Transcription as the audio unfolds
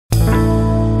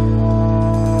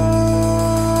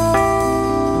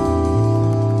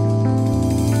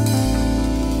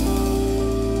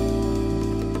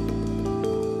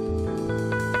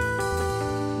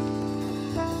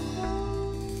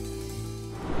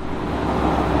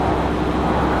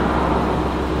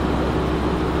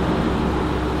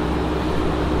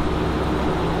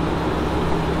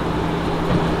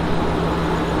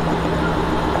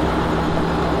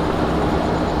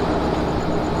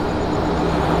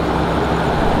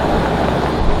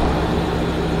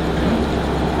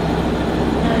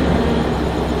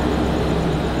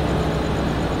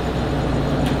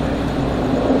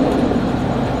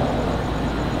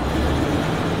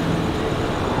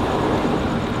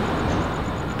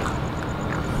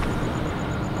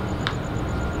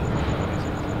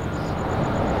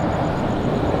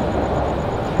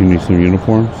You need some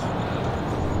uniforms?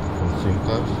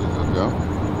 Cintas, yeah.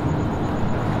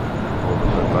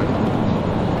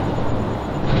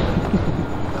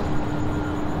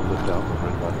 Look out for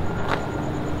red light.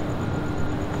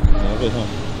 They have it, huh?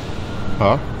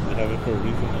 Huh? They have it for a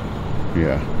reason, huh?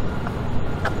 Yeah.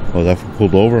 Oh, that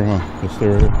pulled over, huh? Let's stay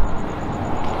right here.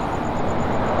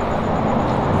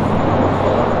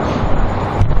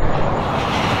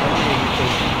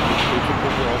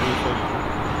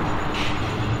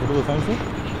 What are the signs for?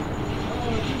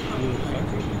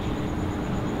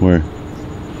 Where?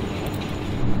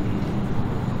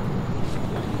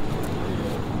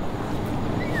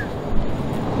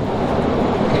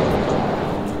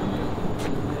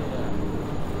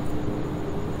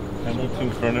 Hamilton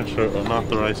Furniture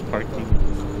unauthorized parking.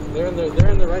 They're in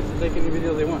the rights to take any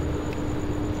video they want.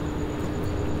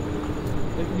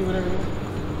 They can do whatever they want.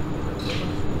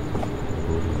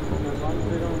 As long as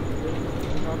they don't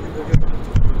copy, they're good.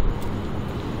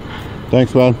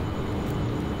 Thanks, man.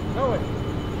 No way.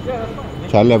 Yeah, that's fine.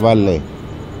 Chale vale.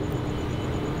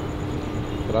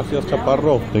 Gracias,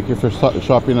 Chaparro. Thank you for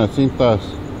shopping at Cintas.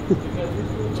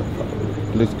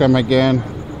 Please come again.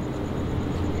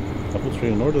 Apple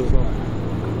Tree in order, though.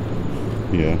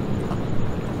 Yeah.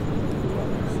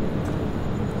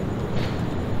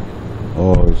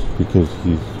 Oh, it's because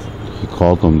he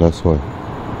called them, that's why.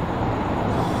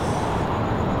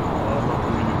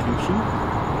 Communication.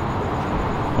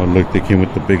 Oh, look, they came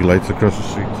with the big lights across the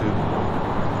street, too.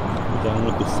 Down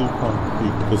with the soup, huh?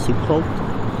 The soup cult.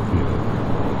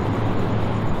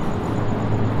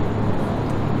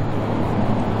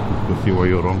 Let's see why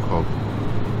you're wrong called.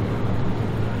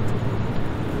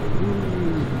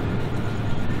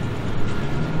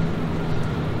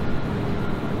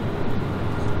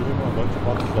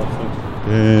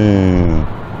 Yeah.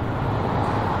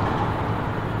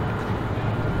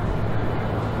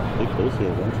 They close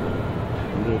here eventually. I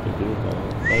wonder if they do it that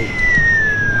site.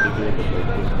 They do it like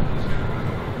this.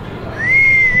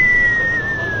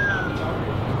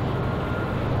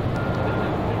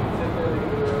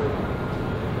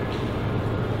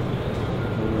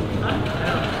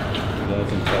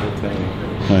 That's in Town.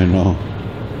 I know.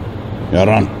 Yeah,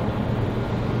 run.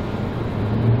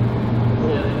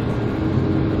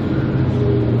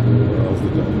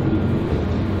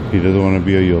 He doesn't want to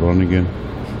be a Yoron again.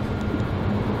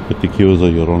 I think he was a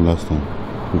Yoron last time.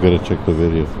 We gotta check the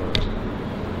video.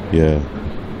 Yeah.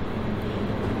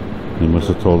 They must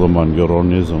have told him on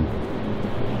Yoronism.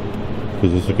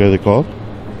 Is this the guy they called?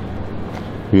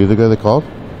 Are you the guy they called?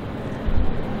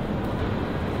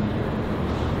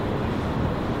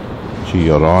 Gee,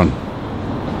 Yoron.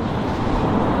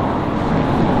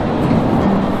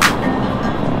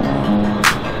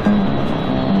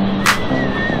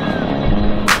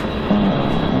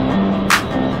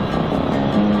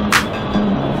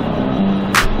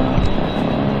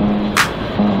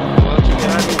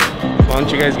 Why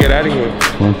don't you guys get out of here?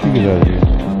 Why don't you get out of here?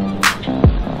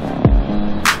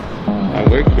 I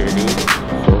work here, dude.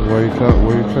 So why are you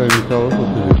trying to tell us what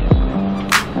to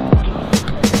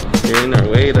do? You're in our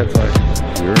way, that's why.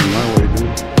 You're in my way,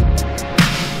 dude.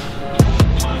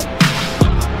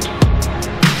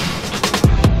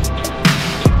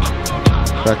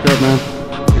 Back up, man.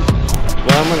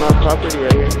 Well, I'm on our property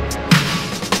right here.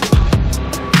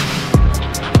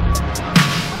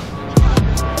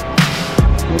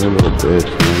 What a little bitch,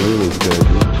 man. Look at this guy,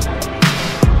 dude.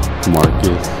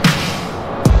 Marcus.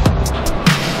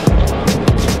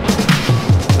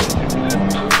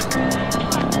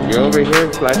 You're over here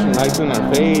flashing lights in our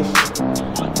face.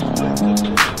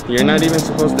 You're not even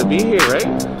supposed to be here, right?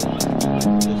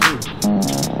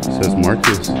 It says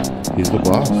Marcus. He's the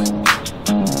boss.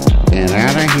 Get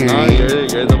out of here. No,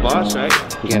 you're the boss, right?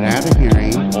 Get out of here.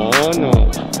 Oh no.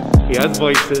 He has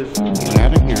voices. Get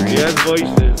out of here. He has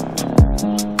voices.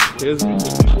 He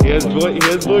has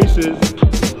voices.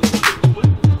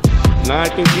 Nah, I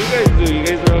think you guys do. You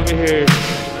guys are over here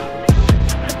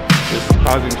just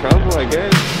causing trouble, I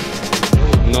guess.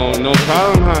 No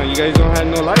problem, huh? You guys don't have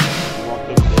no life?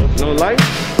 No life?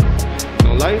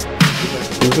 No life?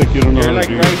 Seems like you don't know You're how like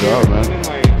to do right your here job, man. in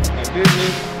my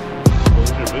business. What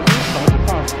was your business? How much it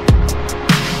cost?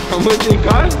 How much it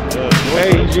cost? Yeah,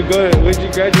 Hey, when did you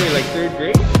graduate? Like 3rd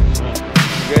grade? You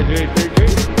graduated 3rd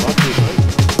grade?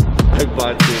 I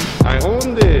bought this. I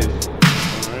own this.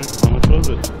 Alright, how much was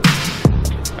it?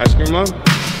 Ask your mom.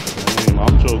 Hey,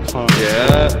 mom jokes, huh?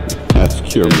 Yeah.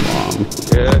 Ask your mom.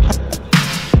 Yeah.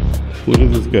 What is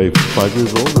this guy? 5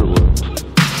 years old or what?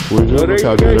 Where's your What are you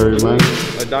vocabulary, guys man? doing?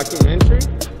 A documentary?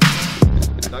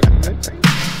 Documentary?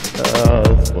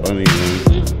 That's funny, man.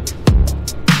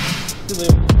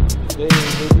 They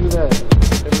do that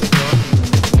every so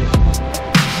often.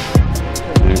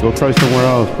 Go try somewhere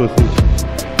else, pussy.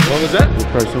 What was that? Go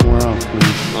try somewhere else, man.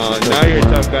 Now you're a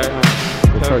tough guy, huh?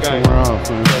 Go try somewhere else,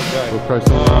 man. Go try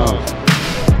somewhere else.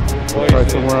 Go try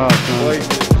somewhere else, man.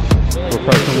 Go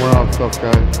try somewhere else, tough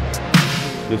guy.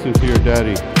 Listen to your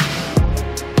daddy.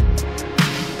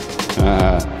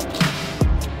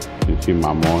 Pinche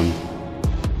mamón.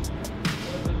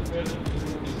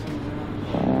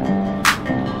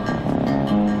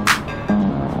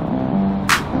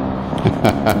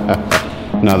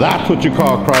 Now that's what you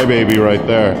call a crybaby right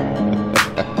there.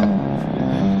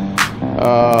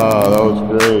 Oh, that was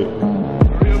great.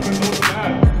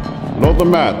 Load the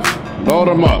mats. Load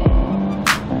them up.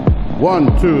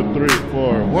 1, 2, 3,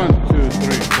 4. 1, 2,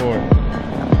 3, 4.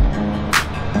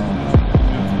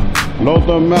 Load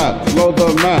the mats. Load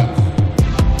the mats.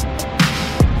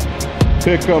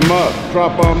 Pick them up.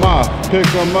 Drop them off. Pick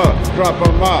them up. Drop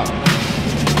them off.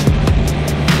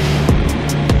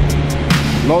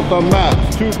 Load the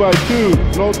mats, 2 by 2.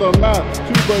 Load the mats, 2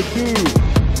 by 2.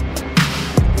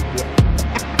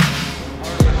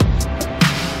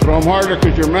 Throw them harder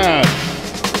because you're mad.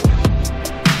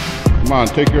 Come on,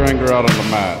 take your anger out on the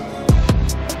mats.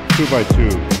 2 by 2.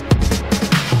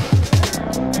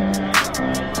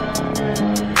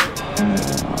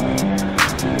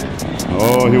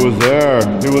 Oh, he was there.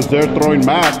 He was there throwing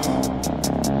mats.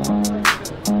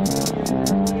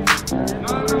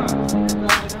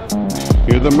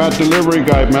 You're the mat delivery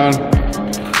guy, man.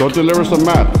 Go deliver some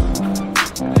mats.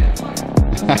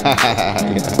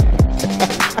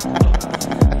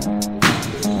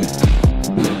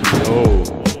 Oh,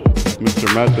 Mr.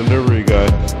 Mat Delivery guy.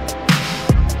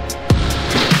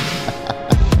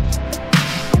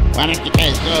 Why don't you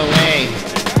guys go away?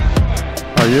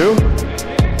 Are you?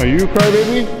 Are you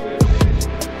crybaby?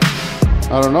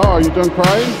 I don't know. Are you done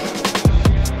crying?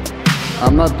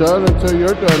 I'm not done until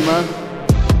you're done, man.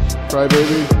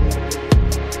 Crybaby.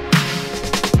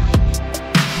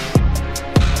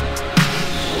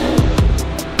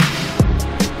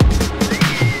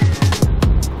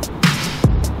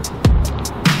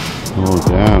 Oh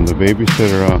damn, the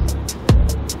babysitter,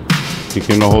 he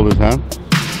can hold his hand?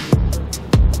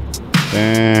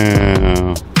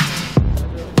 Damn.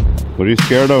 What are you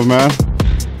scared of, man?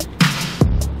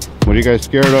 What are you guys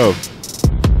scared of?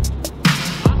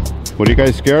 What are you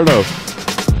guys scared of?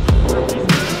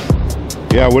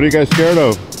 Yeah, what are you guys scared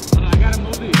of? I got a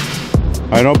movie.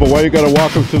 I know, but why you gotta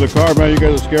walk him to the car, man? You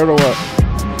guys are scared of what?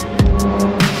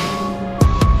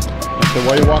 I said,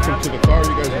 why you walking to the car?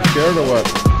 You guys are scared of what?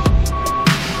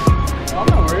 I'm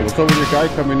not worried. What's up with your guy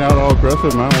coming out all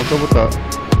aggressive, man? What's up with that?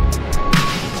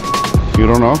 You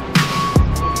don't know?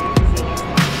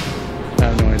 I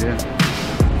have no idea.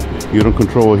 You don't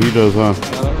control what he does, huh? Are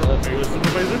you a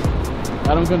supervisor?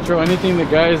 I don't control anything the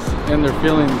guys and their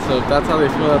feelings, so if that's how they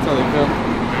feel, that's how they feel. Are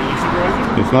you a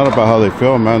supervisor? It's not about how they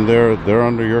feel, man. They're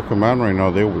under your command right now.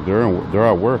 They're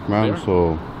at work, man.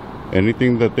 So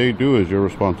anything that they do is your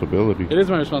responsibility. It is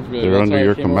my responsibility. They're That's under why I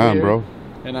your came command, over here, bro.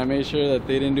 And I made sure that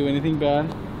they didn't do anything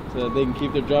bad, so that they can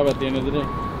keep their job at the end of the day.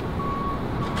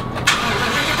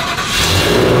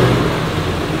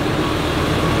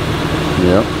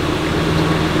 Yep.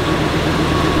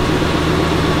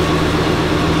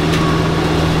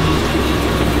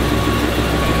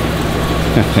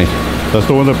 That's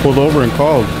the one that pulled over and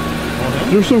called.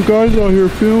 There's some guys out here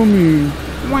filming.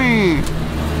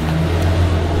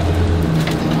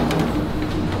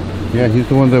 Yeah, he's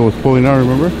the one that was pulling out,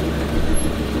 remember?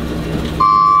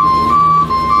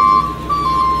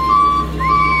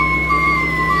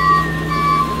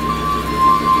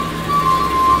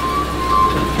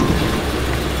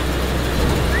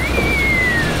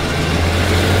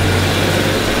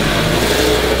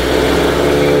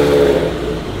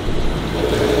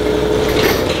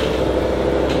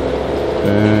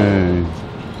 Dang.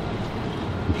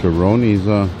 Chironi's,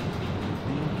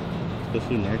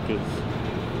 Especially Marcus.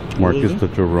 Marcus the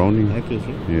Chironi. Marcus,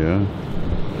 right? Yeah.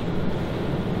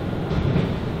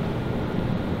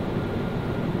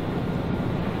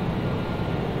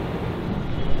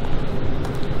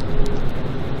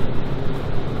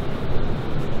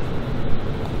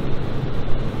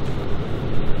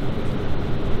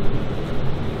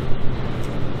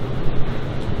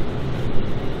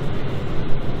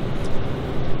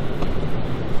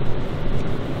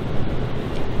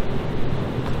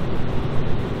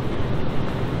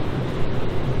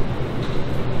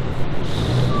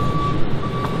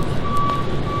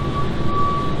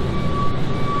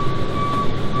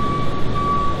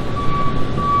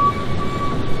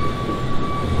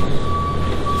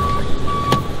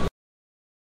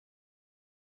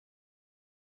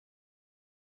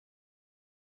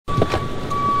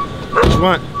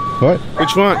 What? What?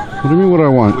 Which one? What do you mean what I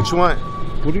want? Which one?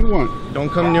 What do you want? Don't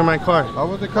come near my car. How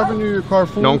was it coming near your car,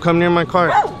 fool? Don't come near my car.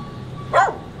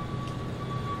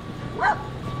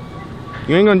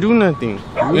 You ain't gonna do nothing.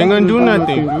 You ain't gonna do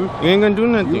nothing. You ain't gonna do You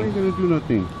nothing. ain't gonna do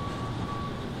nothing.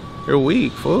 You're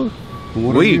weak, fool.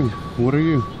 What Weak. are you? What are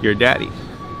you? Your daddy.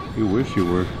 You wish you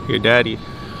were. Your daddy.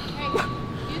 Hey,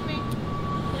 excuse me.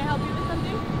 Can I help you with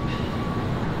something?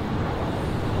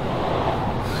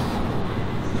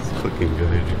 It's fucking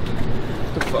good.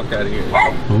 Get the fuck out of here.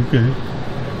 Okay.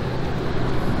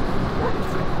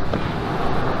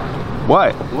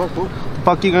 What? What, fool? The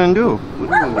fuck you gonna do? What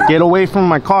are you gonna do? Get away from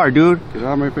my car, dude. Get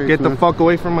out of my face, Get the man. fuck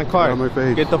away from my car. Get out of my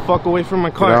face. Get the fuck away from my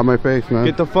Get car. out of my face, man.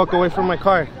 Get the fuck away from my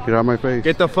car. Get out of my face.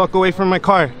 Get the fuck away from my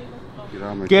car. Get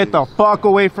out of my Get face. the fuck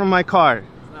away from my car. It's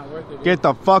not worth it. Get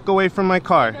the fuck away from my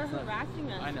car. They're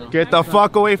harassing us. I know. Get the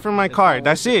fuck away from my car.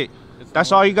 That's it.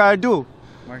 That's all you gotta do.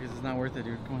 Marcus, it's not worth it,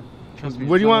 dude. Come on. Trust me. What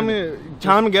do it's you not want me worth to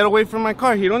tell him to get away from my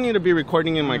car? He don't need to be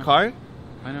recording in my car. it.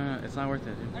 I know, it's not worth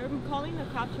it, dude. I'm calling the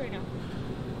cops right now.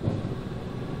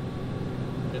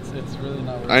 It's really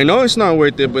not worth it. I know it's not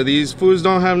worth it, but these fools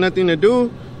don't have nothing to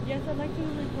do. Yes, I'd like to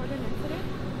report an incident.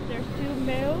 There's two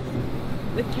males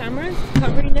with cameras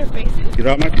covering their faces. Get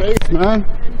out of my face, man.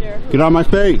 And they're Get out of my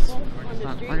face. on the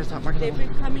street. Marcus, stop. They've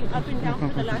been coming up and down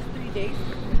for the last 3 days.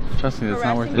 Trust me, it's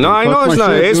not worth it. No, I know Fuck it's my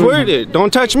not. shit, It's dude. worth it.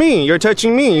 Don't touch me. You're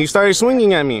touching me. You started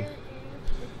swinging at me.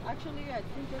 Actually, I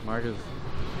think Marcus.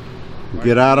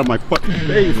 Get out of my fucking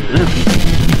face, man.